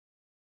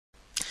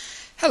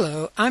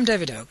Hello, I'm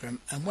David Ogram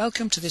and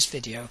welcome to this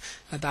video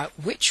about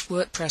which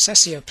WordPress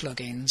SEO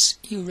plugins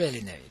you really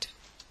need.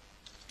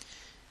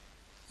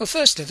 Well,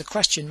 firstly, the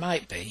question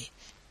might be,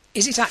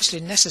 is it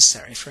actually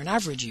necessary for an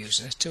average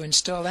user to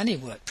install any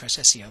WordPress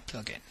SEO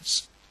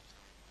plugins?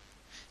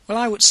 Well,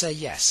 I would say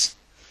yes.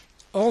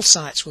 All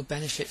sites will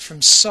benefit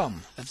from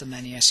some of the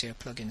many SEO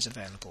plugins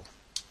available.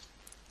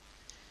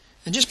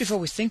 And just before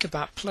we think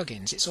about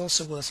plugins, it's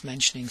also worth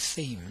mentioning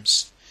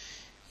themes.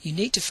 You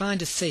need to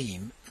find a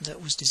theme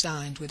that was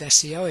designed with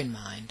SEO in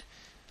mind,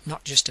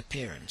 not just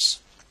appearance.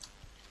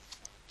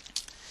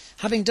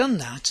 Having done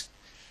that,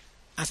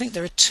 I think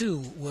there are two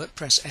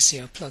WordPress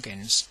SEO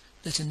plugins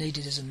that are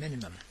needed as a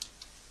minimum.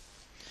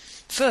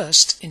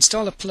 First,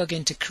 install a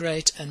plugin to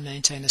create and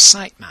maintain a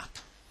sitemap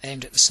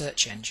aimed at the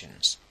search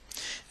engines.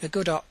 A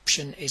good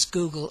option is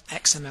Google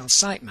XML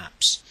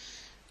Sitemaps.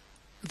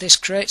 This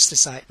creates the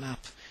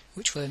sitemap,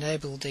 which will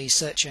enable the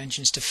search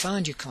engines to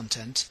find your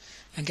content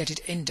and get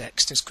it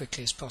indexed as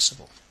quickly as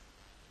possible.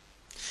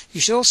 You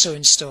should also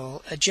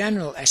install a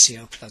general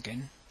SEO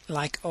plugin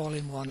like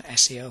All-in-One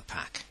SEO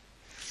Pack.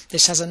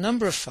 This has a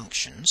number of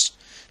functions,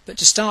 but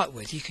to start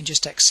with you can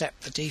just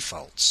accept the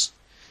defaults,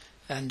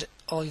 and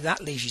all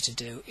that leaves you to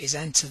do is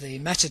enter the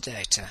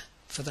metadata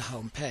for the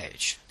home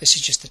page. This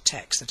is just the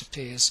text that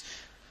appears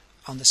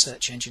on the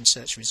search engine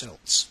search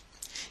results.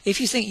 If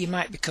you think you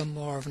might become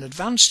more of an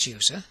advanced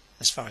user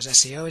as far as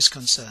SEO is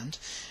concerned,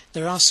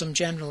 there are some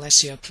general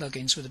SEO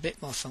plugins with a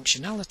bit more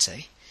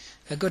functionality,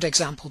 a good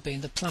example being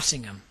the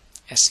Platinum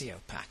SEO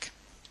Pack.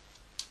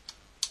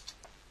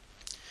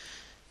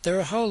 There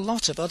are a whole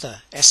lot of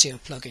other SEO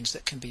plugins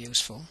that can be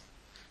useful.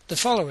 The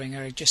following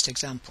are just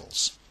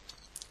examples.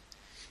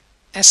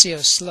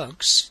 SEO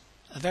Slugs,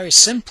 a very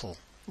simple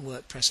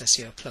WordPress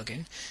SEO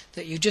plugin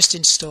that you just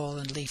install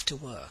and leave to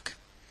work.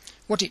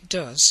 What it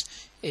does,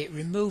 it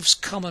removes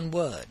common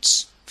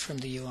words from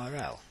the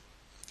URL,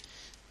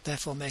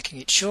 therefore making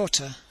it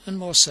shorter and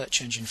more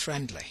search engine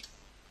friendly.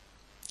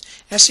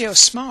 SEO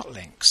Smart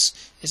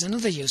Links is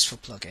another useful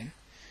plugin.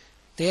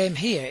 The aim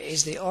here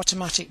is the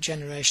automatic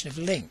generation of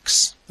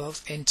links,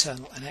 both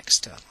internal and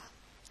external.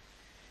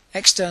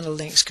 External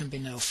links can be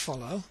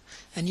no-follow,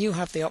 and you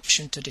have the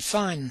option to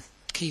define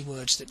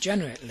keywords that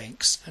generate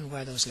links and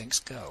where those links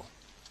go.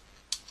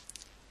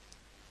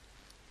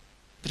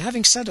 But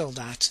having said all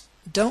that,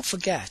 don't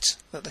forget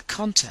that the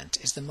content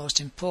is the most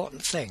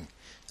important thing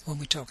when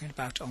we're talking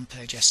about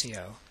on-page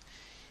SEO.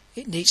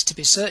 It needs to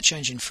be search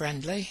engine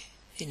friendly,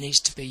 it needs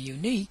to be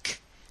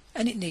unique,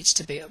 and it needs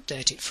to be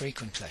updated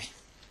frequently.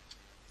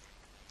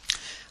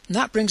 And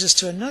that brings us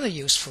to another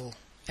useful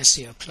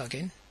SEO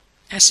plugin,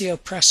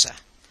 SEO Presser.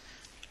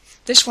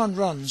 This one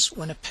runs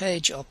when a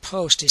page or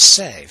post is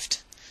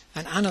saved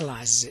and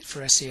analyzes it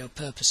for SEO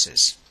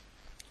purposes.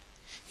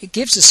 It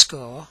gives a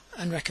score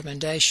and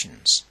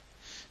recommendations,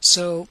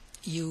 so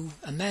you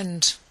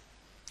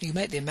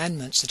make the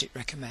amendments that it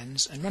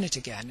recommends and run it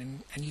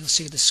again, and you'll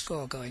see the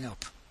score going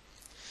up.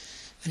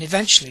 And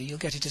eventually you'll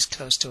get it as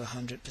close to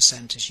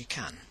 100% as you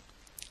can.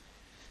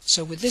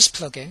 So with this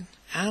plugin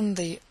and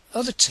the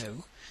other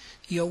two,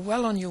 you're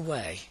well on your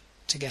way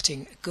to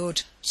getting a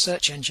good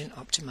search engine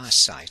optimized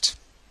site.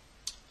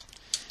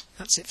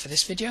 That's it for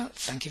this video.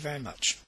 Thank you very much.